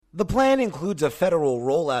The plan includes a federal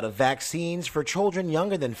rollout of vaccines for children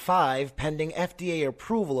younger than 5, pending FDA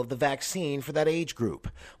approval of the vaccine for that age group.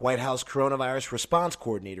 White House Coronavirus Response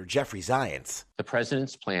Coordinator Jeffrey Zients. The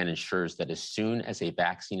president's plan ensures that as soon as a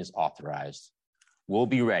vaccine is authorized, we'll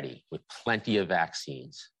be ready with plenty of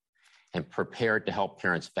vaccines and prepared to help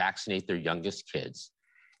parents vaccinate their youngest kids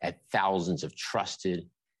at thousands of trusted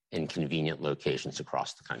and convenient locations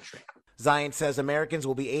across the country. Zients says Americans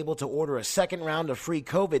will be able to order a second round of free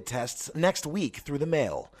COVID tests next week through the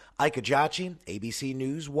mail. Ike Ejiochi, ABC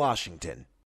News, Washington.